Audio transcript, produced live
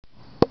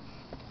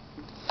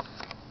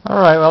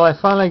Alright, well, I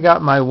finally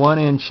got my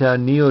 1-inch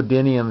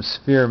neodymium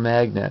sphere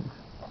magnet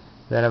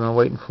that I've been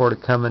waiting for to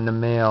come in the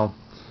mail.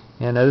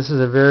 And this is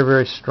a very,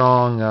 very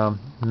strong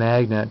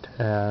magnet,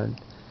 and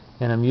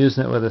I'm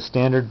using it with a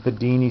standard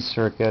Bedini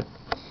circuit,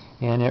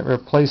 and it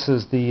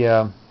replaces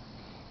the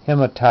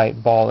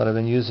hematite ball that I've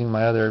been using in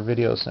my other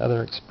videos and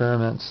other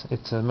experiments.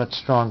 It's a much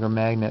stronger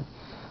magnet.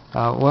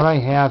 What I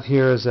have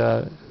here is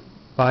a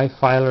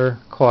bifilar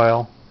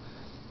coil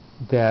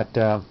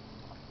that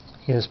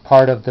is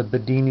part of the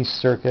Bedini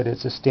circuit.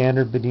 It's a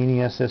standard Bedini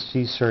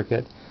SSG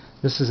circuit.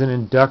 This is an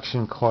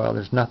induction coil.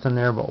 There's nothing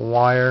there but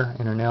wire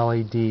and an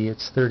LED.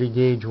 It's 30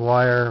 gauge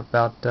wire,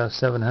 about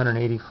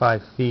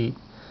 785 feet.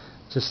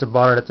 Just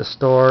bought it at the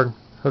store,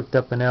 hooked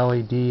up an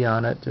LED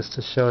on it just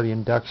to show the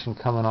induction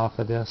coming off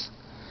of this.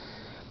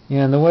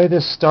 And the way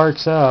this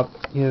starts up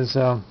is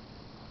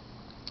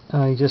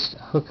you just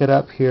hook it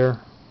up here,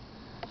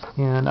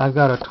 and I've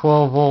got a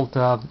 12 volt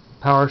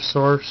power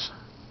source,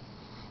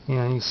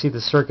 and you see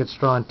the circuit's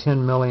drawing 10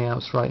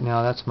 milliamps right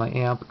now. That's my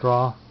amp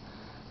draw.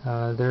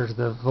 There's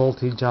the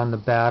voltage on the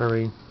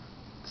battery.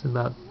 It's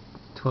about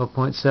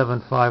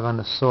 12.75 on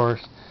the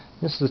source.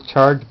 This is a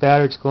charged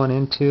battery it's going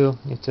into.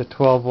 It's a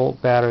 12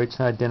 volt battery. It's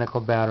an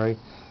identical battery.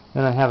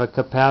 Then I have a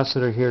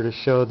capacitor here to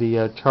show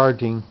the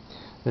charging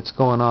that's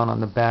going on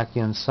the back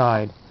end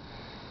side.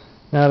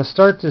 Now to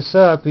start this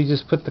up, you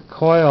just put the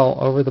coil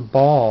over the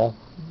ball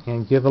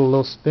and give it a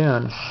little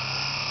spin,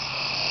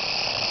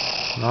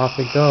 and off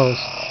it goes.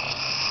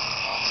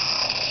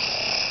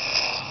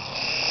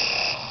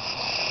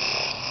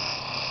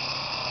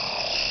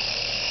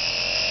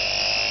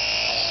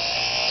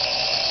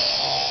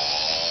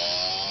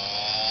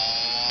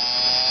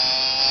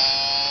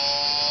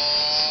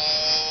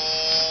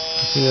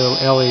 See the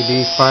little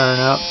LED firing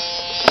up.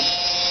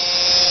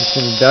 It's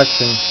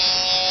induction.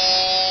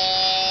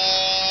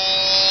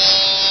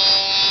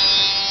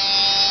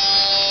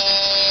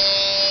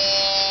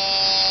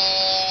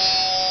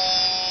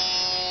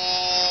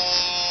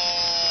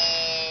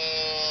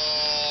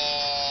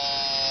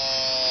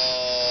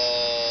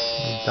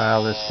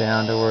 Dial this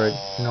down to where it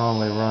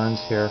normally runs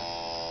here.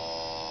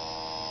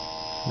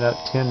 About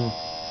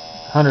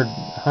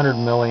 100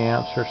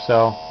 milliamps or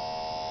so.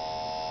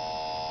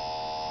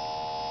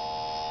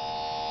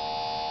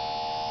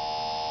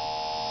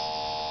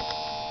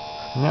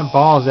 And that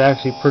ball is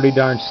actually pretty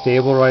darn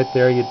stable right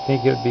there. You'd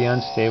think it would be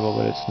unstable,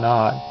 but it's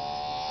not.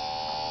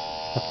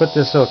 I put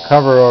this little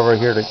cover over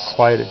here to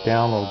quiet it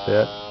down a little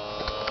bit.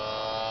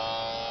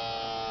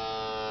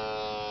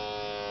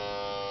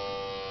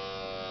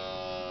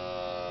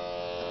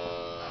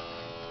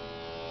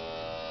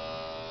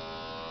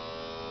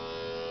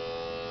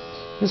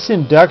 This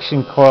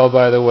induction coil,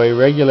 by the way,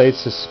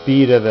 regulates the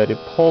speed of it. It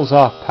pulls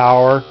off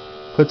power,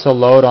 puts a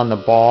load on the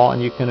ball,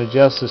 and you can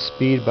adjust the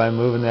speed by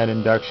moving that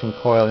induction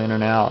coil in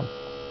and out.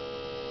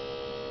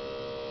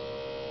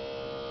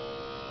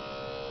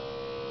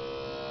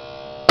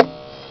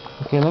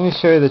 Okay, let me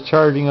show you the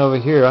charging over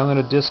here. I'm going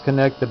to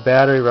disconnect the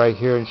battery right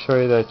here and show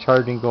you the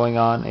charging going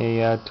on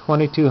a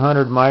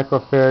 2200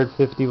 microfarad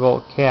 50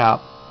 volt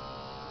cap.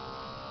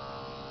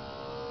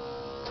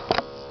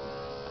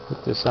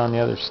 Put this on the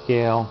other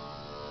scale.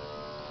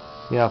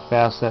 See how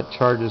fast that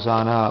charges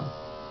on up.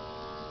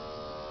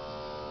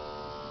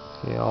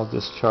 Okay, I'll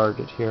discharge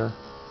it here.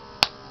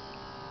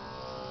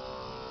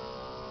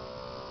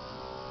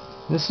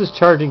 This is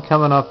charging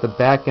coming off the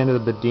back end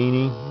of the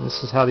Bedini.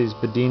 This is how these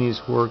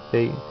Bedinis work.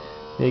 They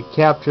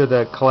capture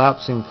the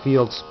collapsing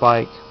field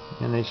spike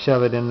and they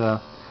shove it in the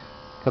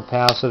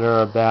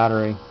capacitor or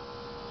battery.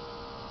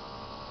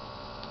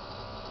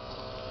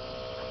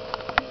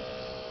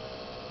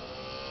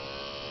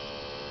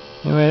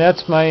 Anyway,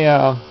 that's my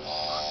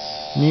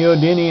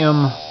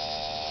neodymium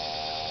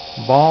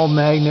ball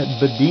magnet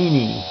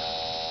Bedini.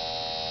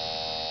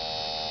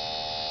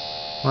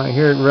 Right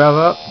here at rev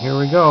up. Here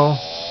we go.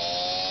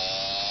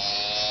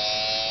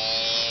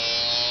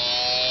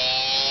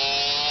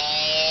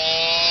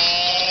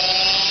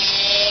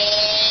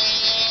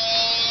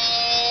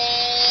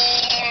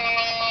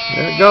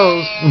 There it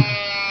goes.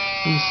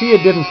 You see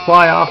it didn't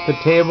fly off the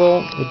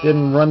table. It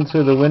didn't run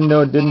through the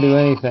window. It didn't do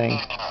anything.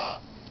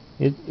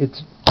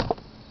 It's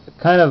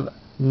kind of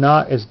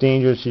not as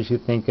dangerous as you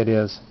think it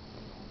is.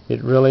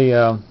 It really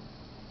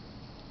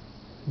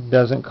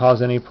doesn't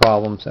cause any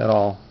problems at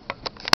all.